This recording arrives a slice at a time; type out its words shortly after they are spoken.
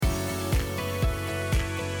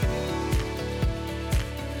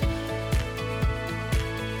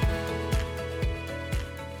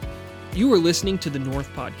You are listening to the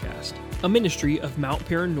North Podcast, a ministry of Mount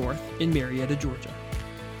Perrin North in Marietta, Georgia.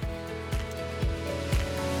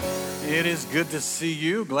 It is good to see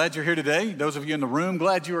you. Glad you're here today. Those of you in the room,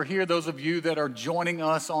 glad you are here. Those of you that are joining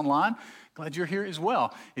us online, glad you're here as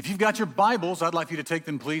well. If you've got your Bibles, I'd like you to take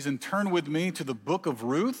them, please, and turn with me to the book of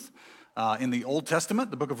Ruth in the Old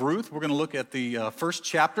Testament, the book of Ruth. We're going to look at the first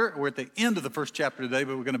chapter. We're at the end of the first chapter today,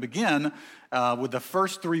 but we're going to begin with the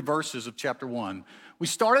first three verses of chapter 1. We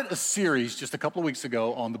started a series just a couple of weeks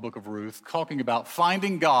ago on the book of Ruth, talking about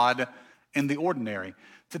finding God in the ordinary.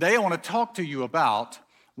 Today, I want to talk to you about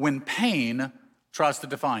when pain tries to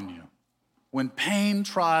define you. When pain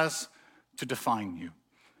tries to define you.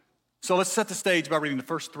 So let's set the stage by reading the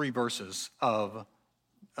first three verses of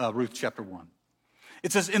Ruth chapter 1.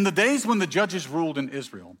 It says, "In the days when the judges ruled in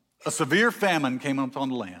Israel, a severe famine came upon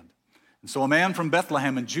the land. And so a man from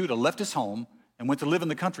Bethlehem in Judah left his home and went to live in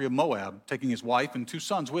the country of Moab, taking his wife and 2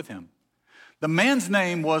 sons with him. The man's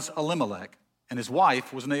name was Elimelech, and his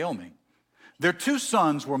wife was Naomi. Their 2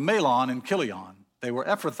 sons were Mahlon and Chilion. They were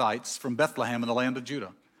Ephrathites from Bethlehem in the land of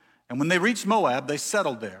Judah. And when they reached Moab, they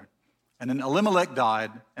settled there. And then Elimelech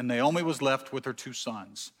died, and Naomi was left with her 2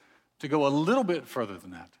 sons. To go a little bit further than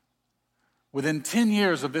that, within 10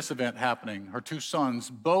 years of this event happening, her 2 sons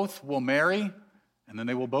both will marry, and then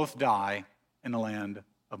they will both die in the land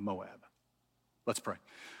of Moab." Let's pray.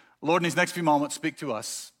 Lord, in these next few moments, speak to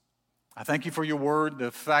us. I thank you for your word,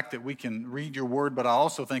 the fact that we can read your word, but I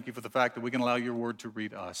also thank you for the fact that we can allow your word to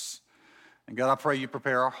read us. And God, I pray you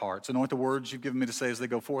prepare our hearts. Anoint the words you've given me to say as they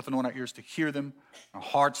go forth, and anoint our ears to hear them, our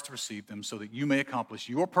hearts to receive them, so that you may accomplish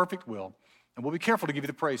your perfect will. And we'll be careful to give you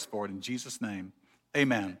the praise for it. In Jesus' name,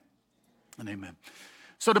 amen and amen.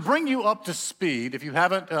 So to bring you up to speed, if you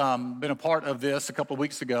haven't been a part of this a couple of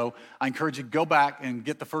weeks ago, I encourage you to go back and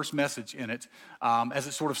get the first message in it as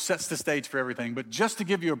it sort of sets the stage for everything. But just to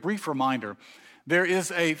give you a brief reminder, there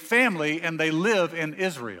is a family and they live in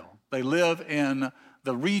Israel. They live in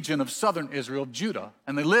the region of southern Israel, Judah,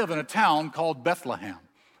 and they live in a town called Bethlehem.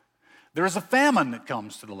 There is a famine that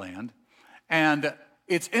comes to the land, and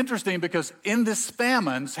it's interesting because in this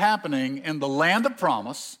famine's happening in the land of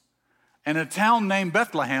promise, and a town named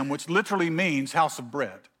Bethlehem, which literally means house of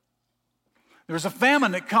bread. There's a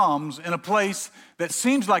famine that comes in a place that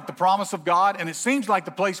seems like the promise of God, and it seems like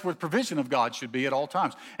the place where the provision of God should be at all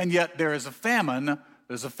times. And yet there is a famine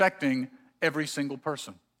that is affecting every single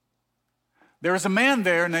person. There is a man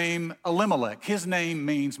there named Elimelech. His name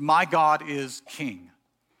means, "My God is King."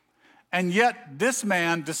 And yet this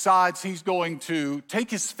man decides he's going to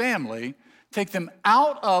take his family, take them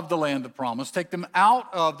out of the land of promise, take them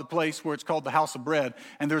out of the place where it's called the house of bread,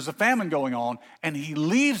 and there's a famine going on, and he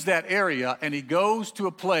leaves that area and he goes to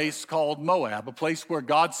a place called Moab, a place where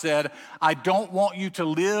God said, "I don't want you to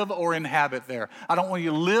live or inhabit there. I don't want you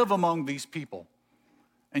to live among these people."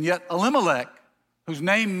 And yet Elimelech, whose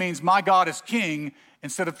name means "My God is King,"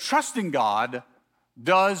 instead of trusting God,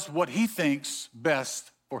 does what he thinks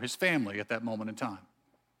best for his family at that moment in time.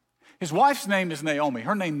 His wife's name is Naomi.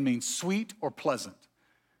 Her name means sweet or pleasant.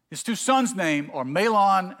 His 2 sons' name are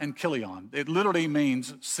Mahlon and Chilion. It literally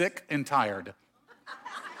means sick and tired.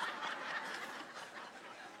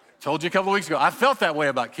 Told you a couple of weeks ago. I felt that way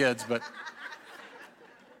about kids, but.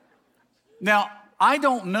 Now, I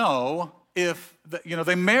don't know if,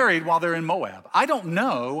 they married while they're in Moab. I don't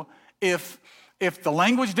know if the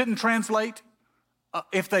language didn't translate,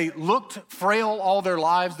 if they looked frail all their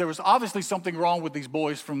lives. There was obviously something wrong with these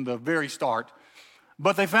boys from the very start.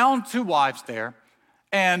 But they found 2 wives there,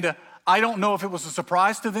 and I don't know if it was a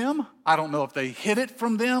surprise to them. I don't know if they hid it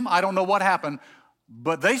from them. I don't know what happened,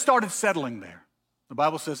 but they started settling there. The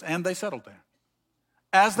Bible says, and they settled there.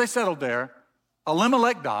 As they settled there,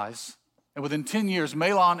 Elimelech dies, and within 10 years,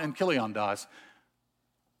 Mahlon and Chilion dies.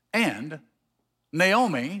 And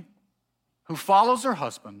Naomi, who follows her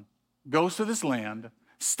husband, goes to this land,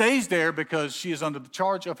 stays there because she is under the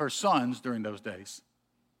charge of her sons during those days.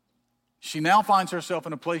 She now finds herself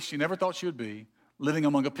in a place she never thought she would be, living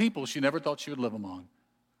among a people she never thought she would live among,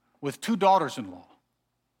 with 2 daughters-in-law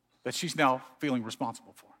that she's now feeling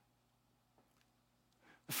responsible for.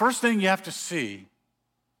 The first thing you have to see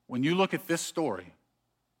when you look at this story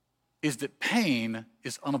is that pain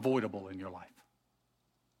is unavoidable in your life.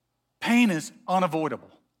 Pain is unavoidable.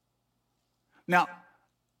 Now,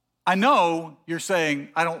 I know you're saying,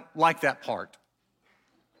 "I don't like that part."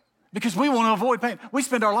 Because we want to avoid pain. We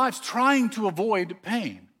spend our lives trying to avoid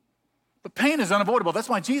pain. But pain is unavoidable. That's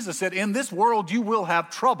why Jesus said, "In this world you will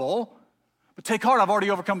have trouble, but take heart, I've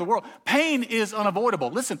already overcome the world." Pain is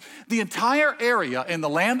unavoidable. Listen, the entire area in the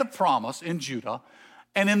land of promise in Judah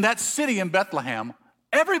and in that city in Bethlehem,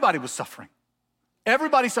 everybody was suffering.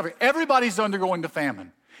 Everybody's suffering. Everybody's undergoing the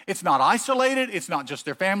famine. It's not isolated. It's not just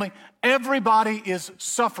their family. Everybody is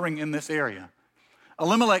suffering in this area.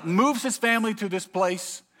 Elimelech moves his family to this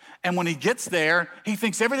place, and when he gets there, he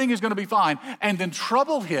thinks everything is going to be fine. And then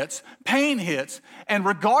trouble hits, pain hits, and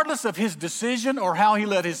regardless of his decision or how he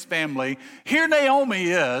led his family, here Naomi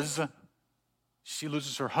is. She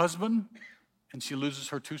loses her husband, and she loses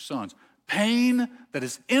her 2 sons. Pain that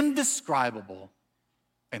is indescribable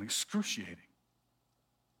and excruciating.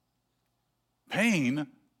 Pain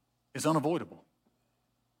is unavoidable.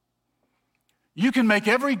 You can make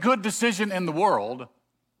every good decision in the world,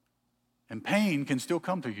 and pain can still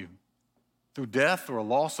come to you through death or a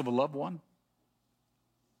loss of a loved one,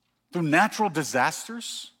 through natural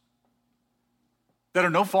disasters that are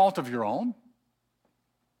no fault of your own,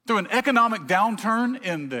 through an economic downturn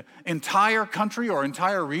in the entire country or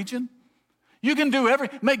entire region. You can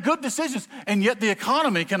make good decisions, and yet the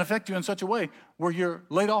economy can affect you in such a way where you're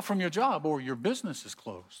laid off from your job or your business is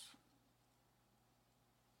closed.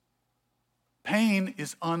 Pain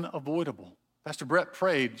is unavoidable. Pastor Brett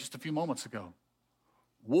prayed just a few moments ago.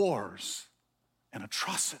 Wars and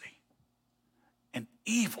atrocity and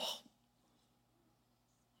evil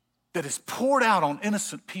that is poured out on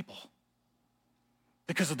innocent people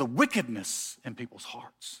because of the wickedness in people's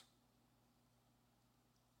hearts.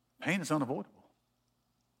 Pain is unavoidable.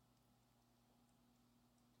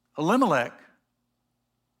 Elimelech,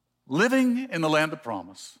 living in the land of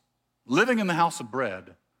promise, living in the house of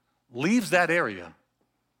bread, leaves that area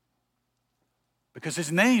because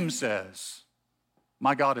his name says,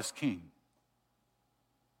 my God is king.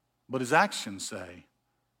 But his actions say,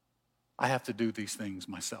 I have to do these things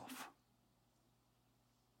myself.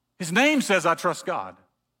 His name says, I trust God.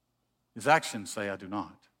 His actions say, I do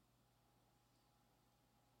not.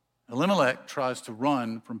 Elimelech tries to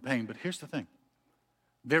run from pain, but here's the thing.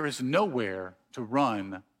 There is nowhere to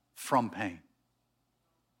run from pain.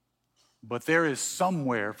 But there is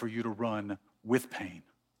somewhere for you to run with pain.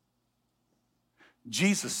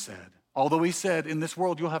 Jesus said, although he said, in this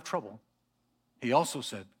world you'll have trouble, he also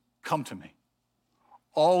said, come to me,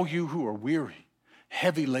 all you who are weary,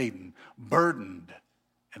 heavy laden, burdened,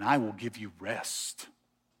 and I will give you rest.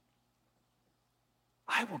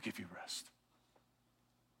 I will give you rest.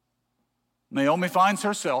 Naomi finds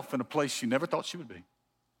herself in a place she never thought she would be,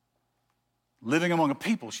 living among a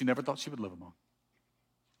people she never thought she would live among.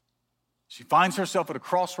 She finds herself at a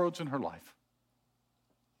crossroads in her life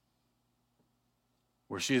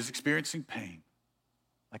where she is experiencing pain,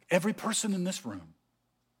 like every person in this room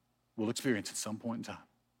will experience at some point in time,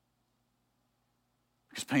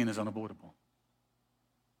 because pain is unavoidable.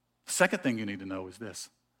 The second thing you need to know is this: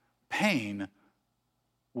 pain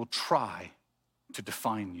will try to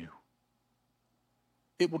define you.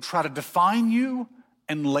 It will try to define you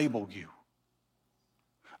and label you.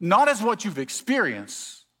 Not as what you've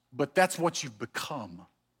experienced, but that's what you've become.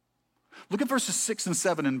 Look at verses 6 and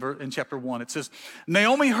 7 in chapter 1. It says,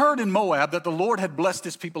 Naomi heard in Moab that the Lord had blessed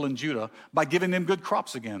his people in Judah by giving them good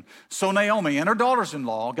crops again. So Naomi and her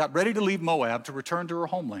daughters-in-law got ready to leave Moab to return to her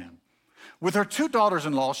homeland. With her 2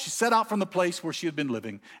 daughters-in-law, she set out from the place where she had been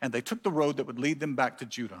living, and they took the road that would lead them back to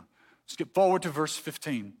Judah. Skip forward to verse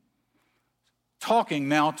 15. Talking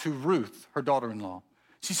now to Ruth, her daughter-in-law.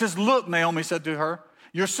 She says, look, Naomi said to her,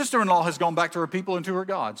 your sister-in-law has gone back to her people and to her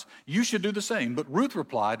gods. You should do the same. But Ruth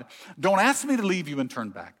replied, don't ask me to leave you and turn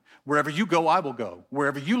back. Wherever you go, I will go.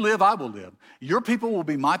 Wherever you live, I will live. Your people will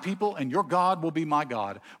be my people, and your God will be my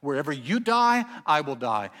God. Wherever you die, I will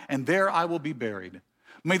die, and there I will be buried.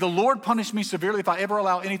 May the Lord punish me severely if I ever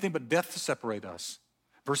allow anything but death to separate us.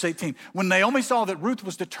 Verse 18, when Naomi saw that Ruth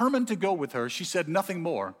was determined to go with her, she said nothing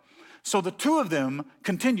more. So the 2 of them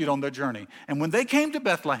continued on their journey. And when they came to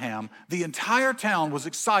Bethlehem, the entire town was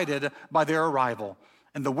excited by their arrival.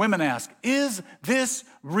 And the women asked, is this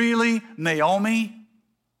really Naomi?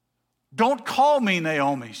 Don't call me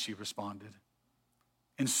Naomi, she responded.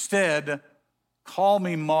 Instead, call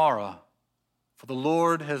me Mara, for the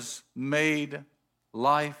Lord has made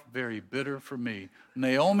life very bitter for me.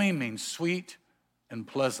 Naomi means sweet and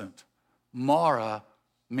pleasant. Mara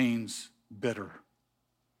means bitter.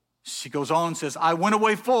 She goes on and says, I went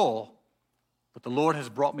away full, but the Lord has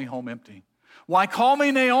brought me home empty. Why call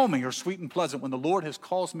me Naomi, or sweet and pleasant, when the Lord has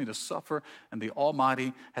caused me to suffer and the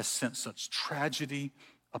Almighty has sent such tragedy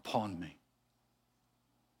upon me?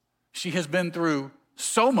 She has been through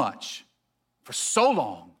so much for so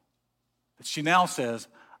long that she now says,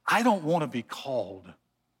 I don't want to be called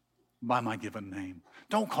by my given name.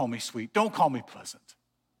 Don't call me sweet. Don't call me pleasant.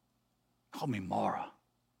 Call me Mara.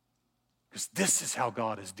 Because this is how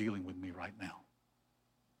God is dealing with me right now.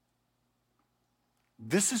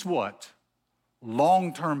 This is what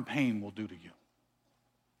long-term pain will do to you.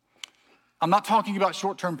 I'm not talking about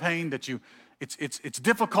short-term pain that it's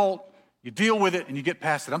difficult, you deal with it and you get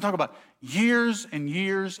past it. I'm talking about years and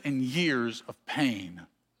years and years of pain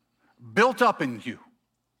built up in you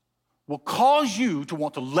will cause you to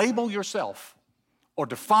want to label yourself or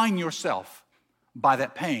define yourself by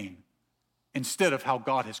that pain instead of how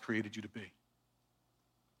God has created you to be.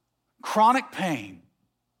 Chronic pain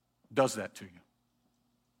does that to you.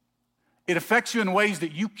 It affects you in ways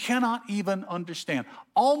that you cannot even understand.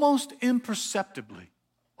 Almost imperceptibly,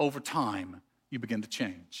 over time, you begin to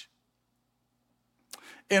change.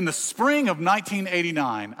 In the spring of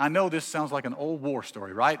 1989, I know this sounds like an old war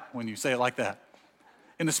story, right? When you say it like that.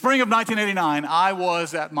 In the spring of 1989, I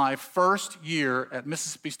was at my first year at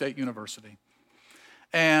Mississippi State University.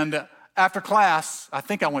 And after class, I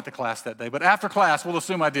think I went to class that day, but after class, we'll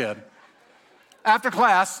assume I did. After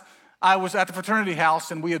class, I was at the fraternity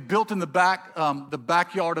house, and we had built in the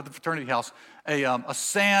backyard of the fraternity house, a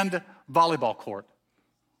sand volleyball court.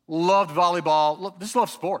 Loved volleyball, just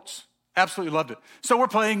loved sports. Absolutely loved it. So we're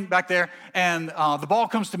playing back there, and the ball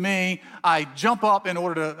comes to me. I jump up in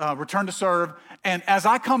order to return to serve, and as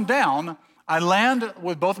I come down, I land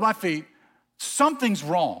with both of my feet. Something's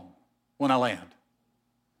wrong when I land.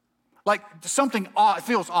 Like something odd,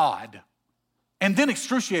 feels odd, and then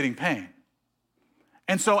excruciating pain.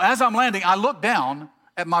 And so as I'm landing, I look down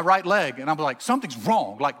at my right leg, and I'm like, something's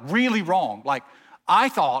wrong, like really wrong. Like I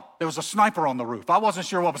thought there was a sniper on the roof. I wasn't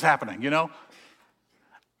sure what was happening, you know?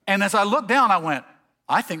 And as I looked down, I went,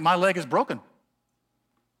 I think my leg is broken.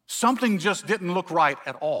 Something just didn't look right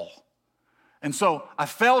at all. And so I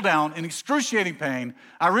fell down in excruciating pain.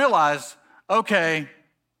 I realized, okay,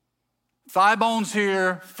 thigh bone's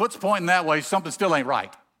here, foot's pointing that way, something still ain't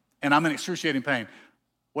right. And I'm in excruciating pain.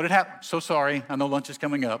 What had happened? So sorry, I know lunch is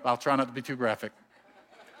coming up. I'll try not to be too graphic.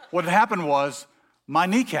 What had happened was my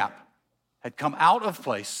kneecap had come out of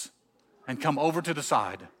place and come over to the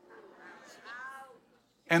side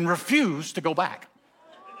and refused to go back.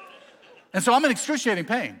 And so I'm in excruciating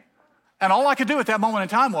pain. And all I could do at that moment in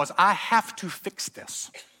time was, I have to fix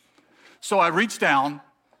this. So I reached down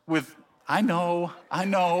with, I know.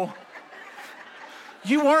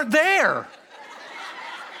 You weren't there.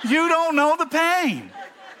 You don't know the pain.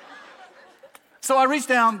 So I reached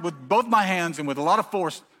down with both my hands and with a lot of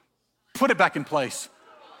force, put it back in place.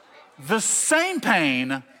 The same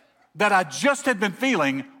pain that I just had been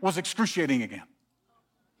feeling was excruciating again.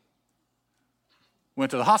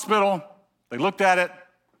 Went to the hospital, they looked at it,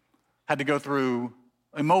 had to go through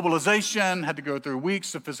immobilization, had to go through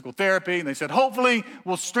weeks of physical therapy, and they said, hopefully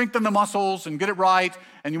we'll strengthen the muscles and get it right,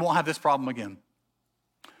 and you won't have this problem again.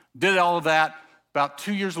 Did all of that. About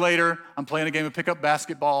 2 years later, I'm playing a game of pickup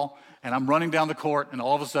basketball, and I'm running down the court, and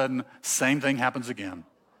all of a sudden, same thing happens again.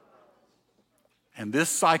 And this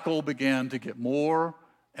cycle began to get more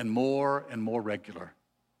and more and more regular.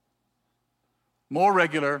 More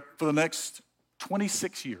regular for the next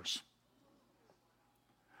 26 years.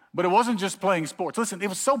 But it wasn't just playing sports. Listen, it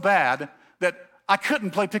was so bad that I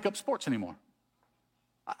couldn't play pickup sports anymore.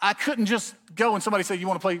 I couldn't just go and somebody say, you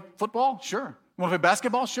want to play football? Sure. You want to play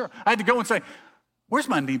basketball? Sure. I had to go and say, where's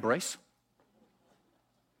my knee brace?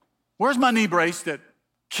 Where's my knee brace that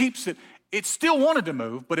keeps it? It still wanted to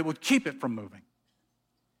move, but it would keep it from moving.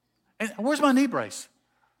 And where's my knee brace?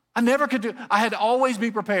 I never could do, I had to always be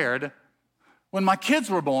prepared. When my kids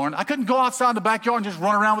were born, I couldn't go outside the backyard and just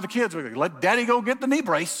run around with the kids. Let daddy go get the knee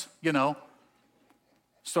brace, you know.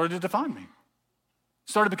 Started to define me.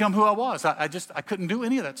 Started to become who I was. I couldn't do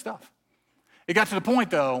any of that stuff. It got to the point,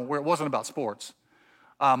 though, where it wasn't about sports.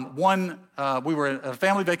 We were at a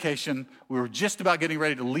family vacation. We were just about getting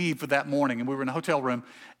ready to leave for that morning, and we were in a hotel room.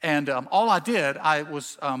 And all I did, I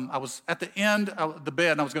was at the end of the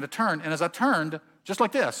bed, and I was going to turn. And as I turned, just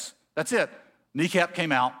like this, that's it. Kneecap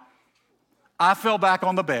came out. I fell back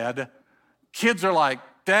on the bed. Kids are like,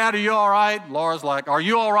 Dad, are you all right? Laura's like, are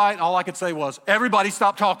you all right? All I could say was, everybody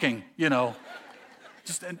stop talking, you know.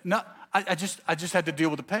 I just had to deal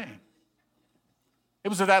with the pain. It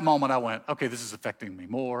was at that moment I went, okay, this is affecting me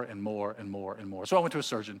more and more and more and more. So I went to a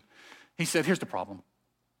surgeon. He said, here's the problem.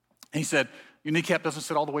 He said, your kneecap doesn't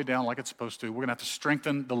sit all the way down like it's supposed to. We're going to have to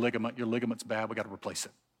strengthen the ligament. Your ligament's bad. We got to replace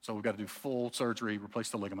it. So we've got to do full surgery, replace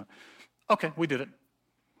the ligament. Okay, we did it.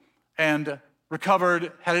 And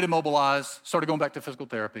recovered, had it immobilized, started going back to physical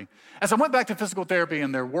therapy. As I went back to physical therapy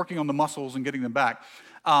and they're working on the muscles and getting them back,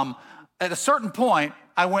 at a certain point,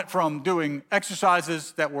 I went from doing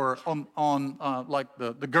exercises that were on like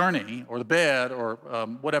the gurney or the bed or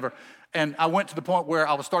whatever, and I went to the point where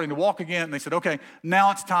I was starting to walk again, and they said, okay,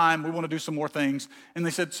 now it's time. We want to do some more things. And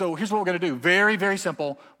they said, so here's what we're going to do. Very, very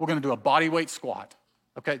simple. We're going to do a body weight squat.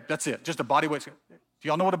 Okay, that's it. Just a body weight squat. Do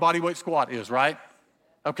y'all know what a body weight squat is, right?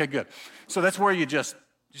 Okay, good. So that's where you just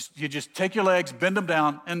take your legs, bend them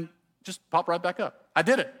down, and just pop right back up. I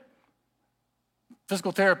did it.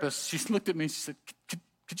 Physical therapist, she looked at me, she said, could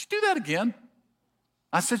you do that again?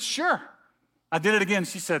 I said, sure. I did it again.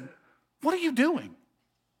 She said, what are you doing?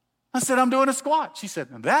 I said, I'm doing a squat. She said,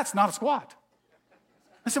 that's not a squat.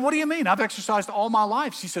 I said, what do you mean? I've exercised all my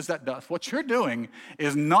life. She says, what you're doing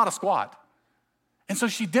is not a squat. And so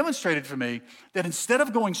she demonstrated for me that instead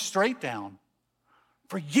of going straight down,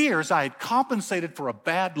 for years I had compensated for a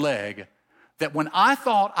bad leg, that when I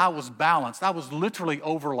thought I was balanced, I was literally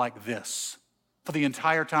over like this for the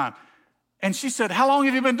entire time. And she said, how long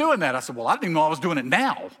have you been doing that? I said, well, I didn't even know I was doing it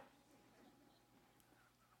now.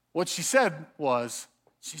 What she said was,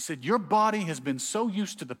 she said, your body has been so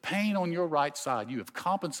used to the pain on your right side. You have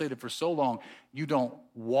compensated for so long. You don't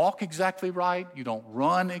walk exactly right. You don't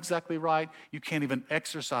run exactly right. You can't even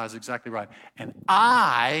exercise exactly right. And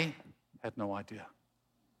I had no idea.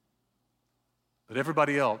 But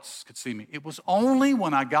everybody else could see me. It was only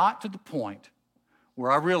when I got to the point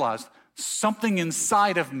where I realized something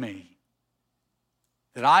inside of me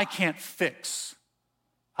that I can't fix,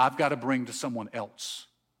 I've got to bring to someone else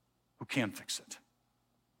who can fix it.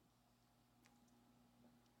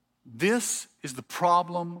 This is the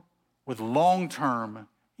problem with long-term,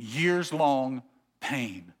 years-long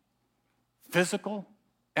pain, physical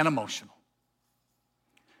and emotional.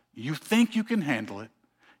 You think you can handle it.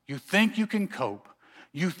 You think you can cope.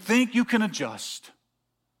 You think you can adjust.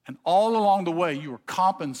 And all along the way, you are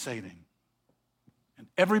compensating. And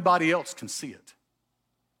everybody else can see it,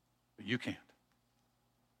 but you can't.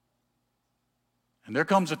 And there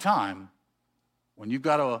comes a time when you've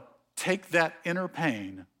got to take that inner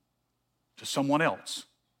pain to someone else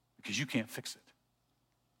because you can't fix it.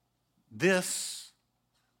 This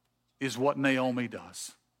is what Naomi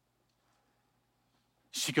does.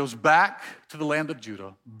 She goes back to the land of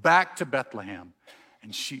Judah, back to Bethlehem,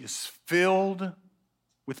 and she is filled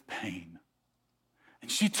with pain. And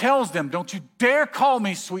she tells them, don't you dare call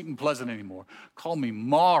me sweet and pleasant anymore. Call me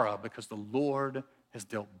Mara, because the Lord has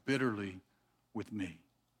dealt bitterly with me.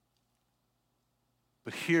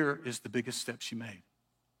 But here is the biggest step she made.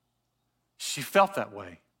 She felt that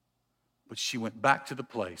way, but she went back to the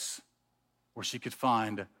place where she could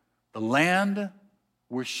find the land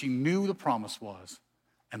where she knew the promise was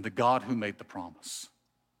and the God who made the promise.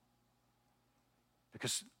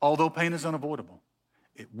 Because although pain is unavoidable,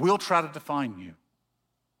 it will try to define you.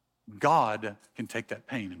 God can take that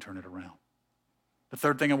pain and turn it around. The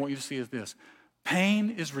third thing I want you to see is this. Pain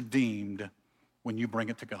is redeemed when you bring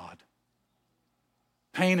it to God.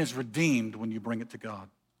 Pain is redeemed when you bring it to God.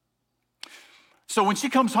 So when she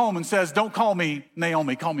comes home and says, don't call me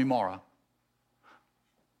Naomi, call me Mara.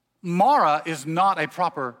 Mara is not a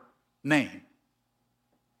proper name.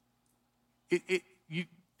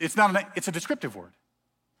 It's not a name, it's a descriptive word.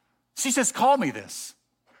 She says, call me this.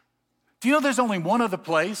 Do you know there's only one other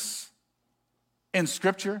place in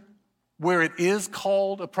Scripture where it is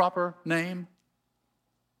called a proper name?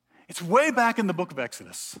 It's way back in the book of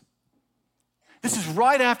Exodus. This is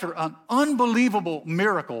right after an unbelievable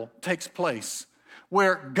miracle takes place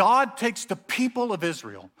where God takes the people of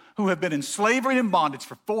Israel who have been in slavery and bondage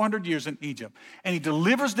for 400 years in Egypt, and he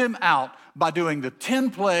delivers them out by doing the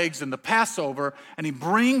 10 plagues and the Passover, and he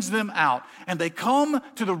brings them out, and they come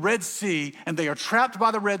to the Red Sea, and they are trapped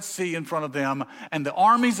by the Red Sea in front of them, and the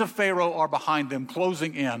armies of Pharaoh are behind them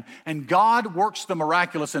closing in, and God works the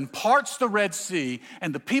miraculous and parts the Red Sea,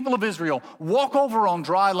 and the people of Israel walk over on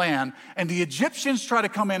dry land, and the Egyptians try to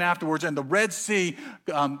come in afterwards, and the Red Sea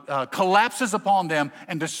collapses upon them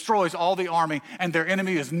and destroys all the army, and their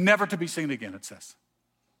enemy is never to be seen again, it says.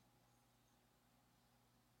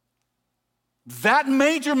 That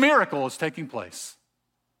major miracle is taking place.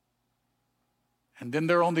 And then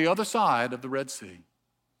they're on the other side of the Red Sea.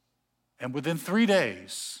 And within 3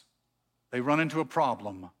 days, they run into a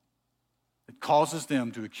problem that causes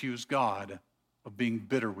them to accuse God of being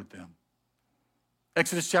bitter with them.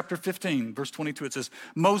 Exodus chapter 15, verse 22, it says,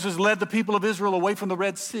 Moses led the people of Israel away from the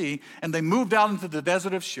Red Sea, and they moved out into the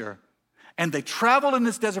desert of Shur. And they traveled in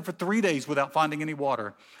this desert for 3 days without finding any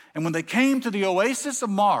water. And when they came to the oasis of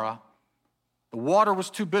Mara, the water was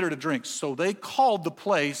too bitter to drink. So they called the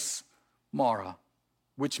place Mara,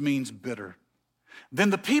 which means bitter. Then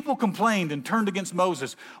the people complained and turned against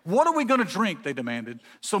Moses. "What are we going to drink?" they demanded.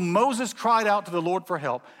 So Moses cried out to the Lord for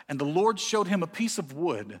help, and the Lord showed him a piece of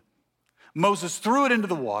wood. Moses threw it into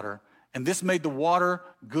the water, and this made the water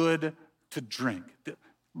good to drink.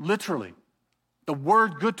 Literally, the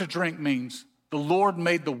word good to drink means the Lord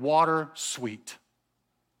made the water sweet.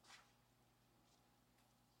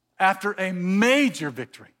 After a major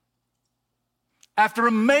victory, after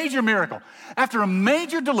a major miracle, after a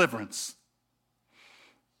major deliverance,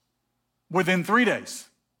 within 3 days,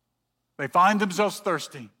 they find themselves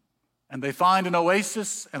thirsty, and they find an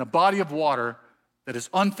oasis and a body of water that is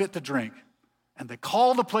unfit to drink. And they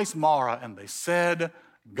called the place Marah, and they said,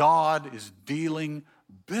 "God is dealing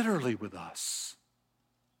bitterly with us."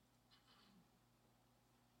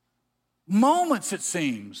 Moments, it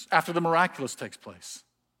seems, after the miraculous takes place,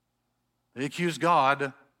 they accuse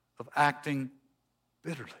God of acting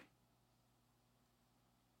bitterly.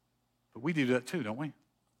 But we do that too, don't we?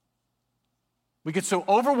 We get so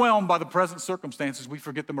overwhelmed by the present circumstances, we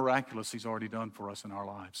forget the miraculous he's already done for us in our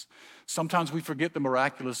lives. Sometimes we forget the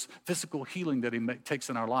miraculous physical healing that he takes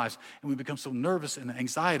in our lives, and we become so nervous and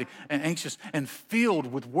anxious and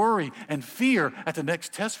filled with worry and fear at the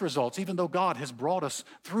next test results, even though God has brought us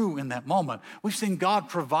through in that moment. We've seen God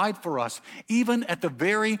provide for us, even at the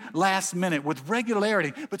very last minute, with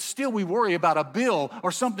regularity, but still we worry about a bill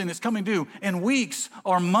or something that's coming due in weeks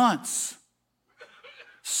or months.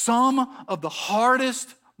 Some of the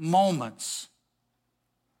hardest moments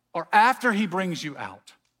are after he brings you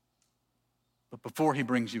out, but before he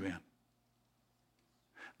brings you in.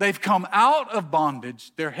 They've come out of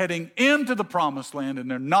bondage, they're heading into the promised land,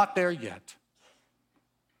 and they're not there yet.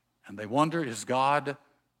 And they wonder, is God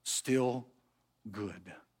still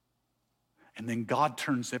good? And then God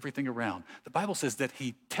turns everything around. The Bible says that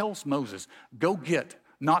he tells Moses, "Go get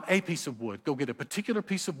not a piece of wood. Go get a particular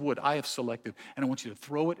piece of wood I have selected, and I want you to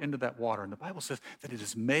throw it into that water." And the Bible says that it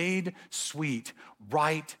is made sweet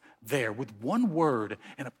right there with one word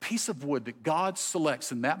and a piece of wood that God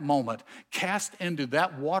selects in that moment, cast into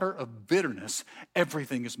that water of bitterness,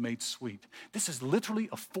 everything is made sweet. This is literally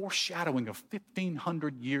a foreshadowing of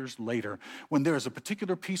 1,500 years later, when there is a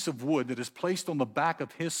particular piece of wood that is placed on the back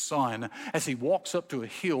of his son as he walks up to a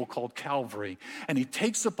hill called Calvary, and he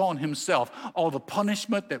takes upon himself all the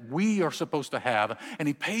punishment that we are supposed to have, and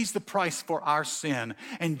he pays the price for our sin,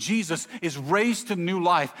 and Jesus is raised to new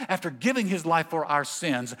life after giving his life for our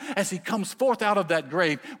sins. As he comes forth out of that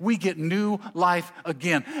grave, we get new life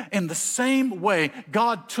again. In the same way,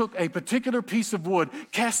 God took a particular piece of wood,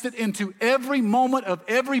 cast it into every moment of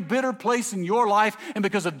every bitter place in your life, and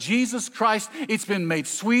because of Jesus Christ, it's been made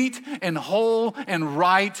sweet and whole and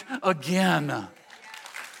right again.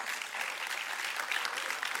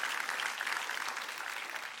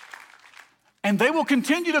 And they will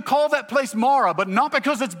continue to call that place Marah, but not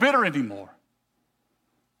because it's bitter anymore.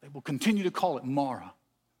 They will continue to call it Marah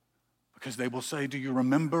because they will say, "Do you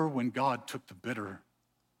remember when God took the bitter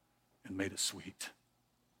and made it sweet?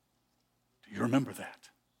 Do you remember that?"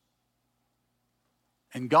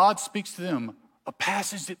 And God speaks to them a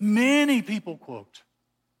passage that many people quote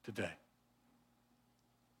today.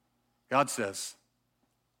 God says,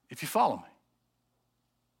 "If you follow me,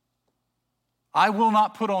 I will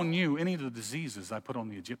not put on you any of the diseases I put on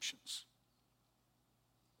the Egyptians.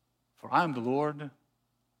 For I am the Lord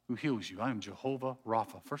who heals you. I am Jehovah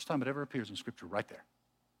Rapha." First time it ever appears in Scripture, right there.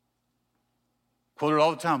 Quoted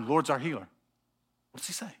all the time, "Lord's our healer." What does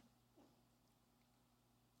he say?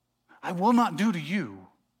 "I will not do to you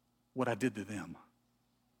what I did to them."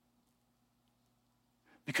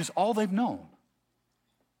 Because all they've known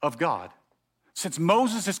of God, since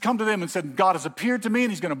Moses has come to them and said, "God has appeared to me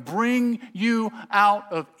and he's going to bring you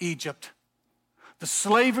out of Egypt." The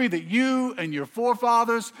slavery that you and your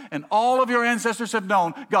forefathers and all of your ancestors have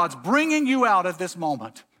known, God's bringing you out at this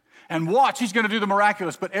moment. And watch, he's going to do the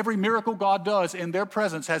miraculous. But every miracle God does in their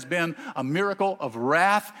presence has been a miracle of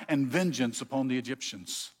wrath and vengeance upon the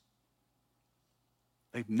Egyptians.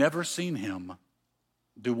 They've never seen him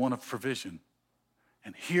do one of provision.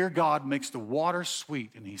 And here God makes the water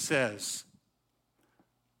sweet, and he says,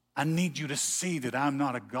 "I need you to see that I'm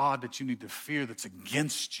not a God that you need to fear that's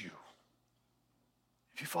against you.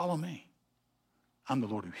 If you follow me, I'm the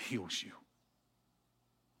Lord who heals you.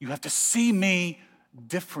 You have to see me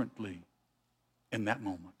differently in that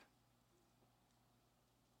moment."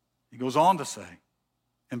 He goes on to say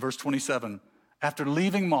in verse 27, after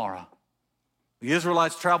leaving Marah, the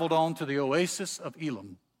Israelites traveled on to the oasis of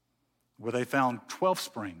Elim, where they found 12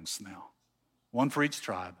 springs now, one for each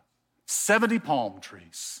tribe, 70 palm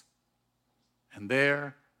trees, and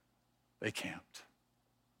there they camped.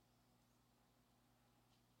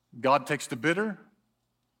 God takes the bitter,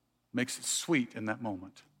 makes it sweet in that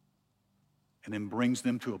moment, and then brings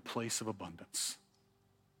them to a place of abundance.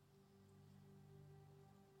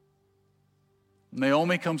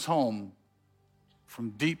 Naomi comes home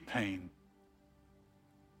from deep pain,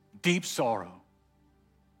 deep sorrow,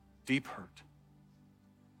 deep hurt.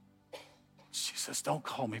 She says, don't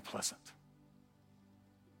call me pleasant.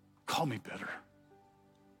 Call me bitter.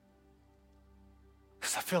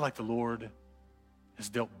 Because I feel like the Lord has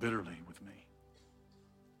dealt bitterly with me.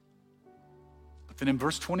 But then in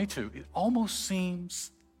verse 22, it almost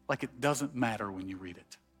seems like it doesn't matter when you read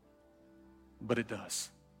it. But it does.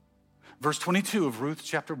 Verse 22 of Ruth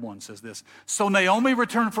chapter 1 says this: So Naomi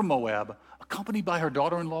returned from Moab, accompanied by her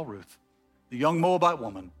daughter-in-law Ruth, the young Moabite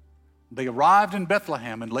woman. They arrived in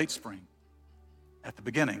Bethlehem in late spring, at the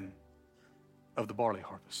beginning of the barley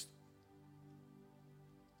harvest.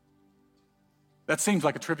 That seems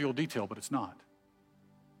like a trivial detail, but it's not.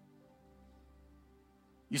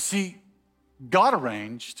 You see, God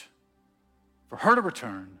arranged for her to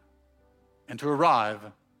return and to arrive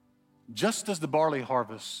just as the barley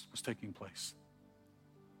harvest was taking place.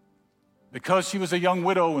 Because she was a young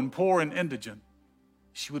widow and poor and indigent,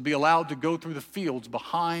 she would be allowed to go through the fields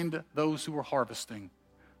behind those who were harvesting,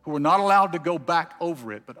 who were not allowed to go back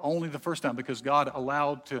over it, but only the first time, because God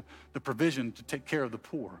allowed the provision to take care of the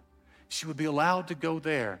poor. She would be allowed to go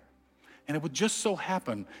there. And it would just so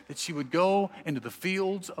happen that she would go into the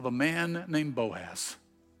fields of a man named Boaz,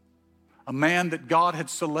 a man that God had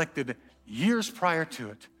selected years prior to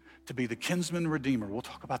it to be the kinsman redeemer. We'll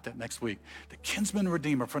talk about that next week. The kinsman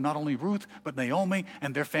redeemer for not only Ruth, but Naomi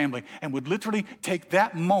and their family, and would literally take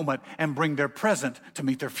that moment and bring their present to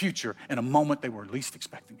meet their future in a moment they were least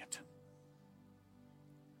expecting it.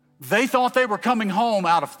 They thought they were coming home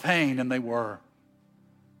out of pain, and they were.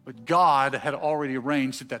 But God had already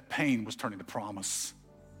arranged that pain was turning to promise.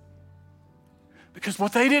 Because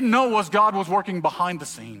what they didn't know was God was working behind the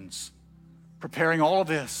scenes, preparing all of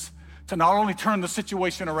this to not only turn the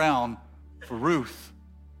situation around for Ruth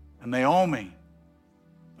and Naomi,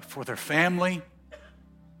 but for their family,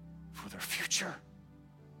 for their future,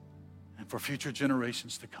 and for future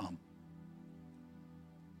generations to come.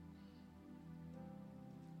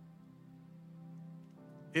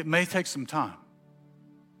 It may take some time,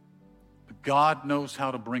 but God knows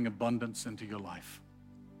how to bring abundance into your life.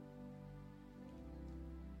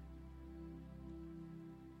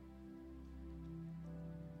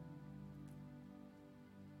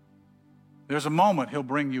 There's a moment He'll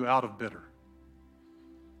bring you out of bitter.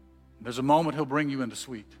 There's a moment He'll bring you into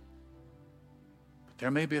sweet. But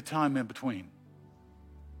there may be a time in between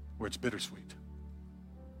where it's bittersweet.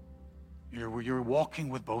 You're walking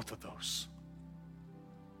with both of those.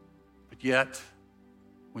 But yet,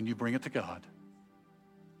 when you bring it to God,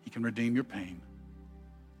 He can redeem your pain.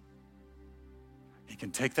 He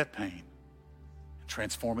can take that pain and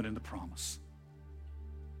transform it into promise.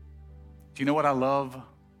 Do you know what I love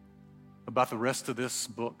about the rest of this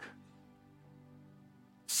book?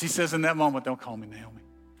 She says in that moment, don't call me Naomi.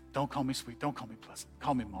 Don't call me sweet. Don't call me pleasant.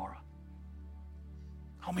 Call me Mara.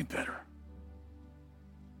 Call me bitter.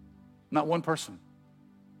 Not one person.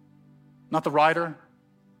 Not the writer.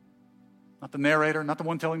 Not the narrator. Not the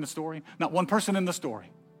one telling the story. Not one person in the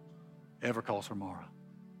story ever calls her Mara.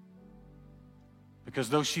 Because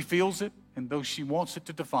though she feels it and though she wants it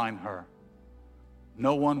to define her,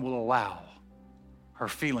 no one will allow her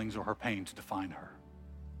feelings or her pain to define her.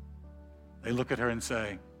 They look at her and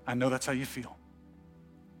say, I know that's how you feel,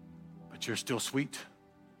 but you're still sweet.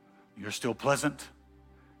 You're still pleasant.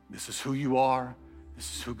 This is who you are.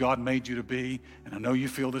 This is who God made you to be. And I know you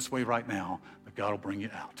feel this way right now, but God will bring you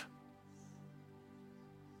out.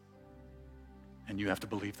 And you have to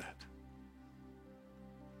believe that.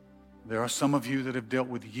 There are some of you that have dealt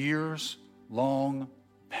with years-long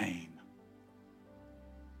pain.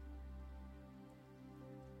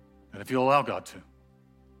 And if you'll allow God to,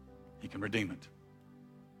 He can redeem it.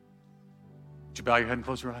 Would you bow your head and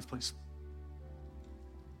close your eyes, please?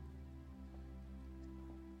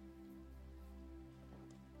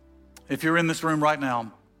 If you're in this room right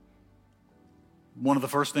now, one of the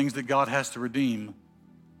first things that God has to redeem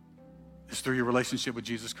is through your relationship with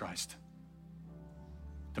Jesus Christ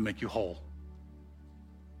to make you whole.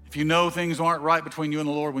 If you know things aren't right between you and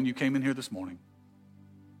the Lord when you came in here this morning,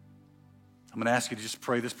 I'm going to ask you to just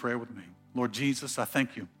pray this prayer with me. Lord Jesus, I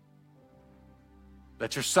thank you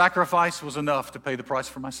that your sacrifice was enough to pay the price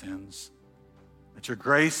for my sins, that your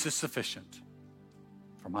grace is sufficient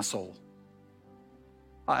for my soul.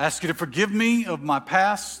 I ask you to forgive me of my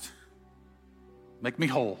past, make me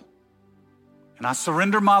whole, and I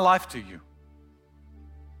surrender my life to you.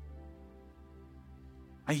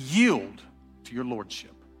 I yield to your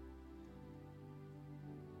lordship.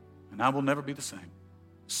 And I will never be the same.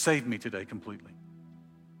 Save me today completely.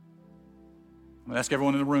 I'm going to ask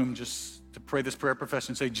everyone in the room just to pray this prayer of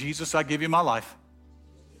profession. Say, Jesus, I give you my life.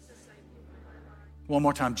 One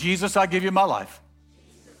more time. Jesus, I give you my life.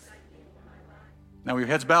 Now, with your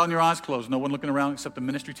heads bowed and your eyes closed, no one looking around except the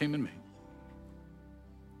ministry team and me.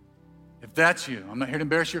 If that's you, I'm not here to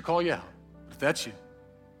embarrass you or call you out. But if that's you,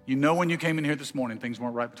 you know when you came in here this morning, things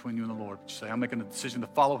weren't right between you and the Lord. But you say, I'm making a decision to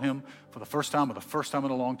follow him for the first time or the first time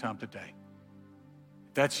in a long time today.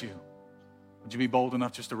 If that's you, would you be bold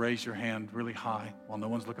enough just to raise your hand really high while no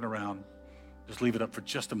one's looking around? Just leave it up for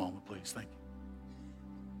just a moment, please. Thank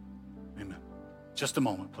you. Amen. Just a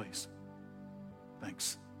moment, please.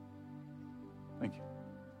 Thanks. Thank you.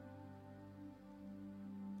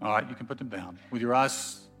 All right, you can put them down. With your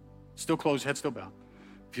eyes still closed, head still bowed.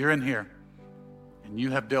 If you're in here and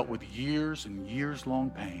you have dealt with years and years long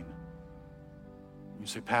pain, you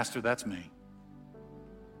say, Pastor, that's me.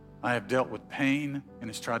 I have dealt with pain and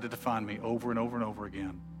it's tried to define me over and over and over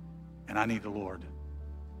again, and I need the Lord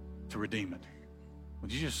to redeem it.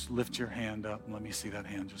 Would you just lift your hand up and let me see that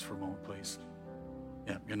hand just for a moment, please?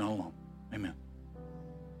 Yeah, you're not alone. Amen.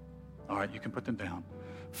 All right, you can put them down.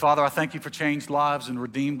 Father, I thank you for changed lives and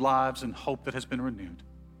redeemed lives and hope that has been renewed.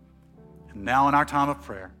 And now in our time of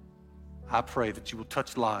prayer, I pray that you will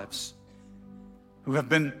touch lives who have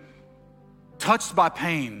been touched by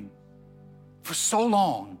pain for so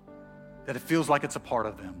long that it feels like it's a part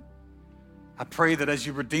of them. I pray that as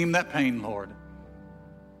you redeem that pain, Lord,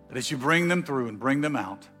 that as you bring them through and bring them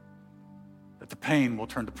out, that the pain will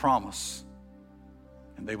turn to promise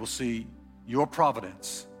and they will see your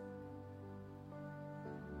providence,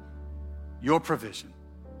 your provision,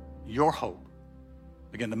 your hope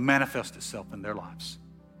begin to manifest itself in their lives.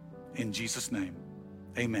 In Jesus' name,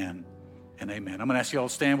 amen and amen. I'm going to ask you all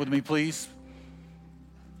to stand with me, please.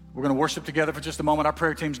 We're going to worship together for just a moment. Our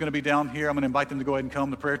prayer team is going to be down here. I'm going to invite them to go ahead and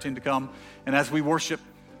come, the prayer team to come. And as we worship,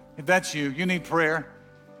 if that's you, you need prayer.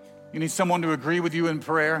 You need someone to agree with you in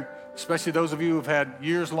prayer, especially those of you who have had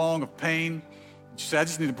years long of pain. You say, I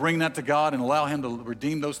just need to bring that to God and allow him to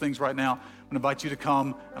redeem those things right now. I'm going to invite you to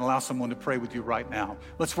come and allow someone to pray with you right now.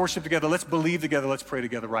 Let's worship together. Let's believe together. Let's pray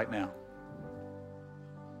together right now.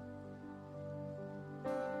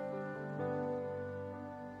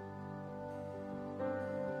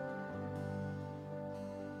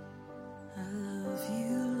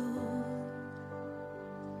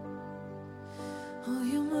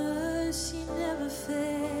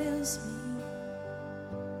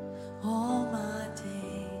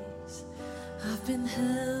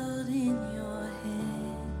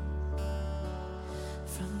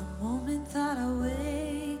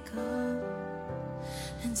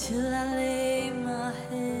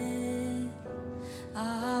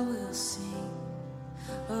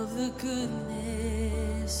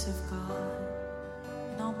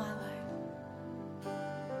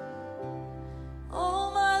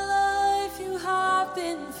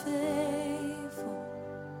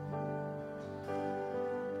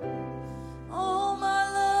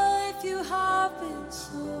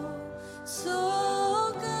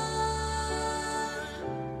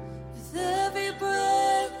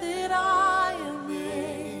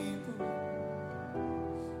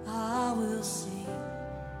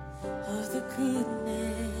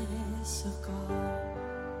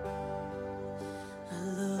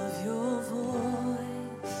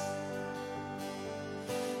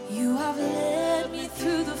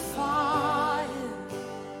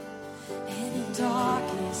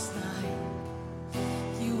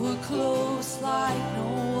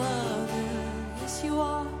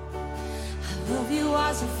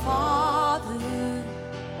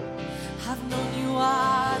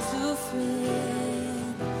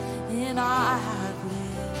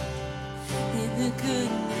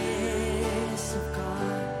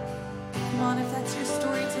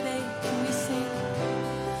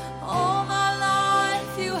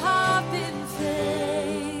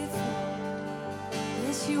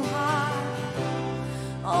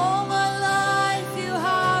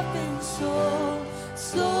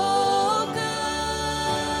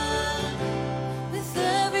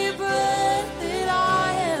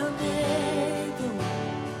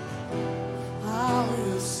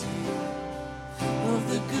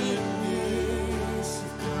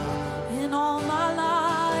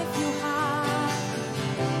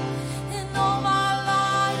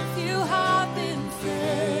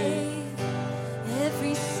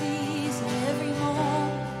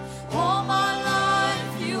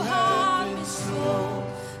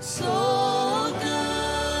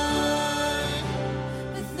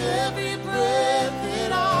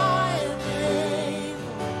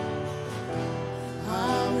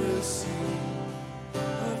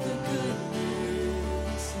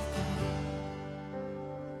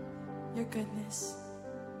 goodness.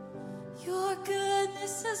 Your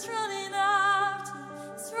goodness is running after,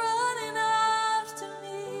 it's running after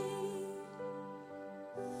me.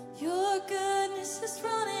 Your goodness is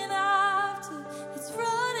running after, it's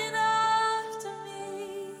running after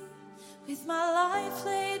me. With my life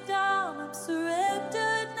laid down, I'm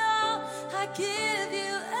surrendered now. I give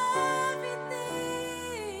you everything.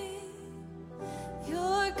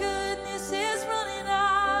 Your goodness is running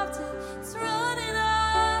after, it's running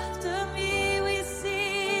after me. We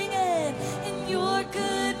sing it, and your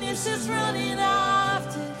goodness is running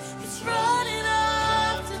after, it's running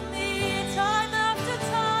after me. Time after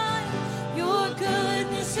time, your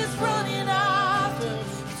goodness is running after,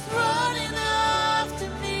 it's running after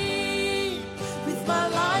me. With my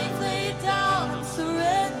life laid down, I'm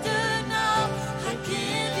surrendered now. I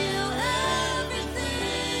give you everything.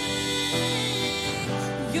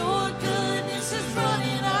 Your goodness is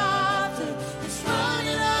running after, it's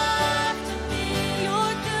running after me.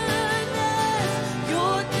 Your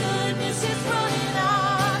goodness is running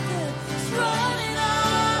after, it's running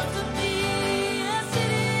after me. Yes,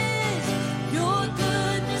 it is. Your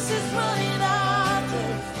goodness is running after,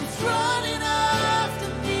 it's running after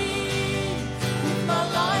me. With my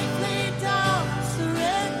life laid down, I'm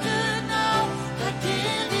surrendered now. I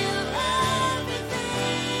give you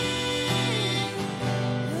everything.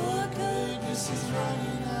 Your goodness is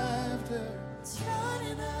running after, it's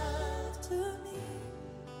running after me.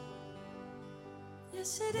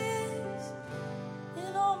 Yes, it is.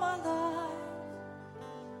 In all my life,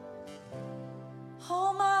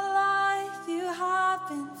 you have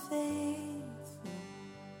been faithful.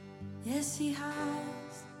 Yes, He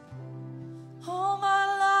has. All my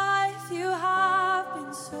life, you have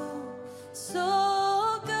been so,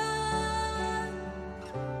 so good.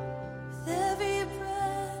 With every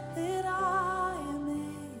breath that I am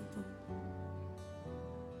able,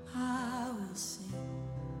 I will sing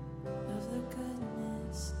of the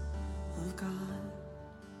goodness of God.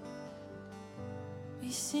 We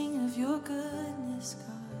sing of your goodness, God.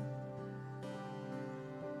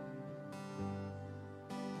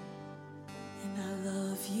 And I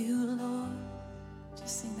love you, Lord.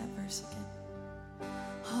 Just sing that verse again.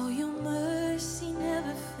 Oh, your mercy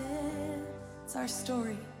never fails. It's our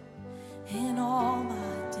story. In all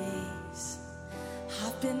my days,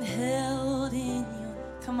 I've been held in your...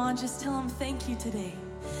 Come on, just tell Him thank you today.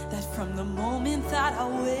 That from the moment that I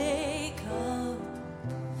wake up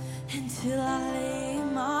until I lay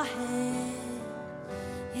my head,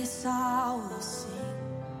 yes, I will sing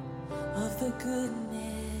of the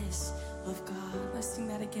goodness of God. Let's sing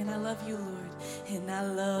that again. I love you, Lord. And I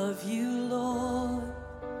love you, Lord.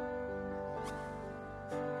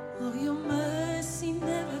 Oh, your mercy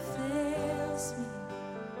never fails me.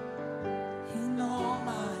 In all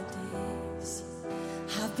my days,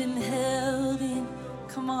 I've been held in.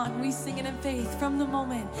 Come on, we sing it in faith from the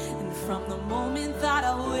moment. And from the moment that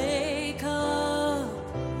I wake up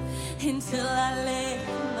until I lay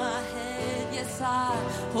my head, yes, I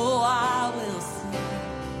will sing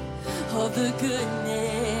of the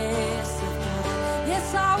goodness of God.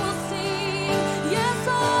 Yes, I will sing. Yes,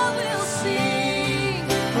 I will sing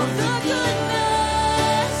of the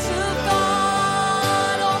goodness of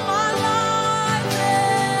God. All my life,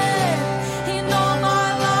 in all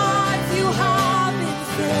my life, you have been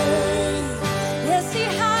faithful. Yes, He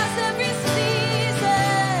has every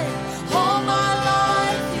season. All my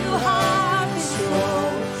life, you have been so,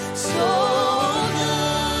 so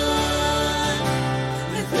good.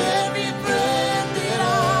 With every breath that I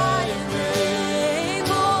am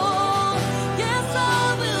able, yes, I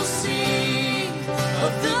will sing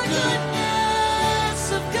of the goodness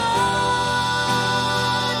of God.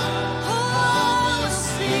 Oh, I will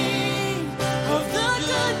sing of the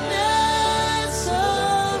goodness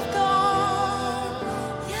of God.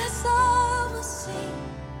 Yes, I will sing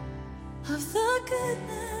of the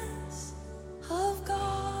goodness of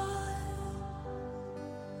God.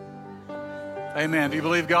 Amen. Do you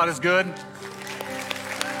believe God is good?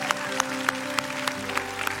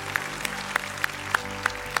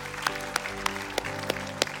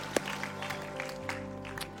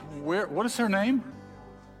 What is her name?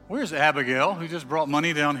 Where's Abigail, who just brought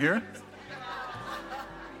money down here?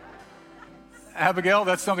 Abigail,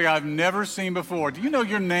 that's something I've never seen before. Do you know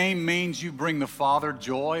your name means you bring the Father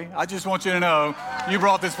joy? I just want you to know you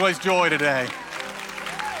brought this place joy today.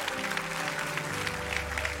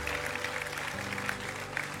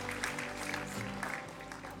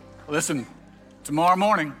 Listen, tomorrow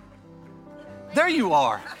morning, there you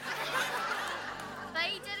are.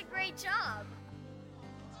 But you did a great job.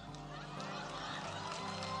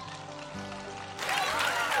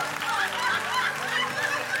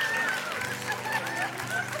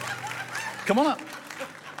 Come on up.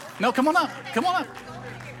 No, come on up. Come on up.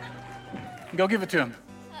 Go give it to him.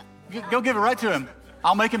 Go give it right to him.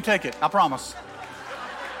 I'll make him take it. I promise.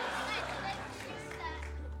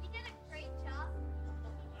 You did a great job.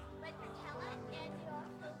 But your talent and you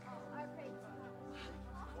also are great.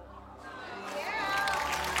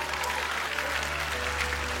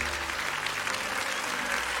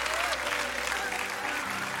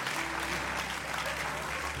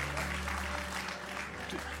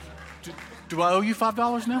 Do I owe you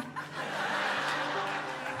 $5 now?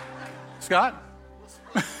 Scott?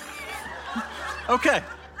 Okay.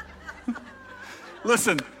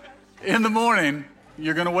 Listen, in the morning,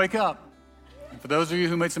 you're going to wake up. And for those of you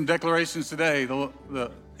who made some declarations today,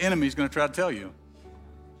 the enemy's going to try to tell you.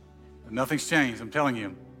 Nothing's changed, I'm telling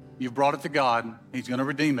you. You've brought it to God. He's going to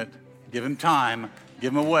redeem it. Give him time.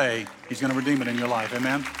 Give him a way. He's going to redeem it in your life.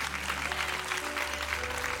 Amen?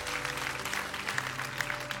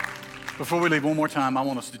 Before we leave, one more time, I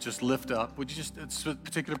want us to just lift up. Would you just, it's a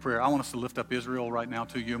particular prayer. I want us to lift up Israel right now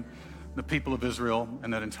to you, the people of Israel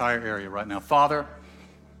and that entire area right now. Father,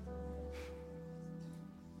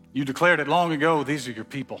 you declared it long ago, these are your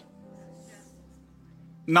people.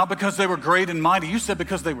 Not because they were great and mighty. You said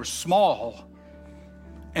because they were small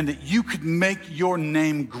and that you could make your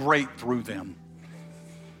name great through them.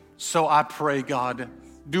 So I pray, God,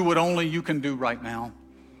 do what only you can do right now.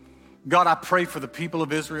 God, I pray for the people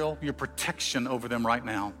of Israel, your protection over them right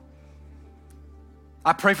now.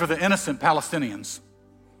 I pray for the innocent Palestinians,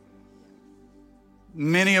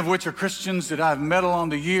 many of which are Christians that I've met along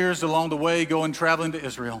the years, along the way, going traveling to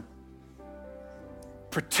Israel.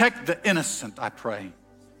 Protect the innocent, I pray.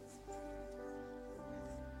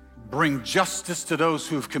 Bring justice to those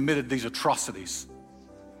who have committed these atrocities.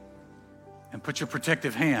 And put your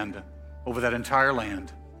protective hand over that entire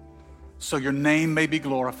land, so your name may be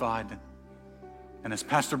glorified. And as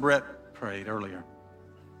Pastor Brett prayed earlier,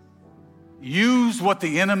 use what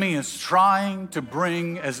the enemy is trying to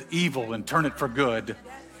bring as evil and turn it for good.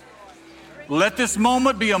 Let this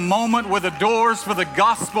moment be a moment where the doors for the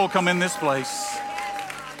gospel come in this place.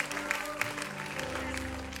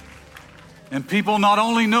 And people not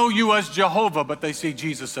only know you as Jehovah, but they see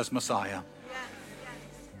Jesus as Messiah.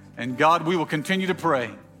 And God, we will continue to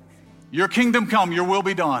pray. Your kingdom come, your will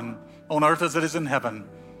be done on earth as it is in heaven,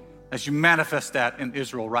 as you manifest that in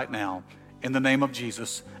Israel right now. In the name of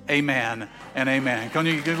Jesus, amen and amen. Can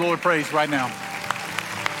you give the Lord praise right now?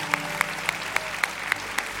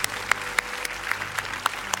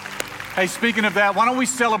 Hey, speaking of that, why don't we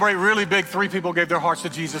celebrate really big? 3 people gave their hearts to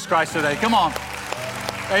Jesus Christ today. Come on.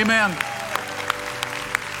 Amen.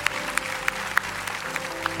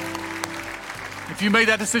 If you made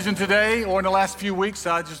that decision today or in the last few weeks,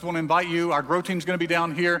 I just want to invite you. Our Grow team's going to be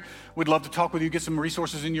down here. We'd love to talk with you, get some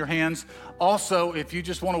resources in your hands. Also, if you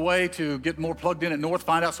just want a way to get more plugged in at North,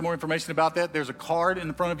 find out some more information about that, there's a card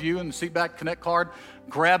in front of you in the Seatback Connect card.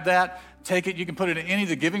 Grab that, take it. You can put it in any of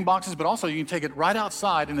the giving boxes, but also you can take it right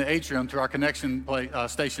outside in the atrium to our connection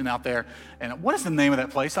station out there. And what is the name of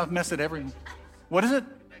that place? I've messed it what is it?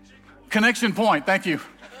 Connection Point. Thank you.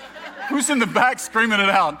 Who's in the back screaming it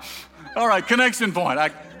out? All right, Connection Point.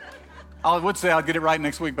 I would say I'll get it right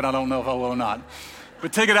next week, but I don't know if I will or not.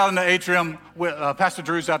 But take it out in the atrium. Pastor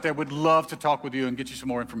Drew's out there. Would love to talk with you and get you some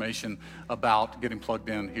more information about getting plugged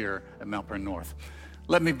in here at Mount Vernon North.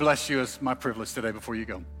 Let me bless you as my privilege today before you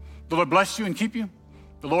go. The Lord bless you and keep you.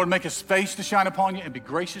 The Lord make his face to shine upon you and be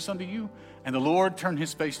gracious unto you. And the Lord turn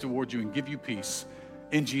his face toward you and give you peace.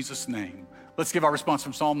 In Jesus' name. Let's give our response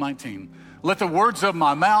from Psalm 19. Let the words of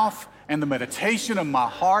my mouth and the meditation of my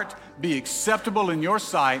heart be acceptable in your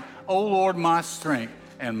sight, O Lord, my strength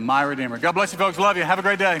and my Redeemer. God bless you, folks. Love you. Have a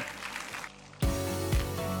great day.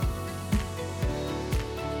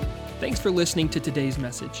 Thanks for listening to today's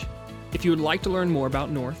message. If you would like to learn more about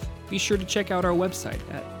North, be sure to check out our website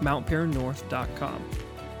at mountparannorth.com.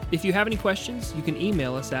 If you have any questions, you can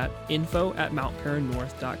email us at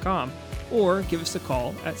info@mountparannorth.com or give us a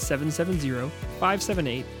call at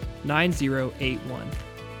 770-578-9081.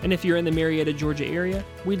 And if you're in the Marietta, Georgia area,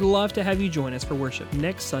 we'd love to have you join us for worship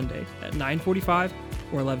next Sunday at 9:45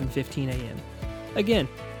 or 11:15 a.m. Again,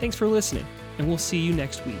 thanks for listening, and we'll see you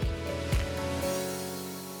next week.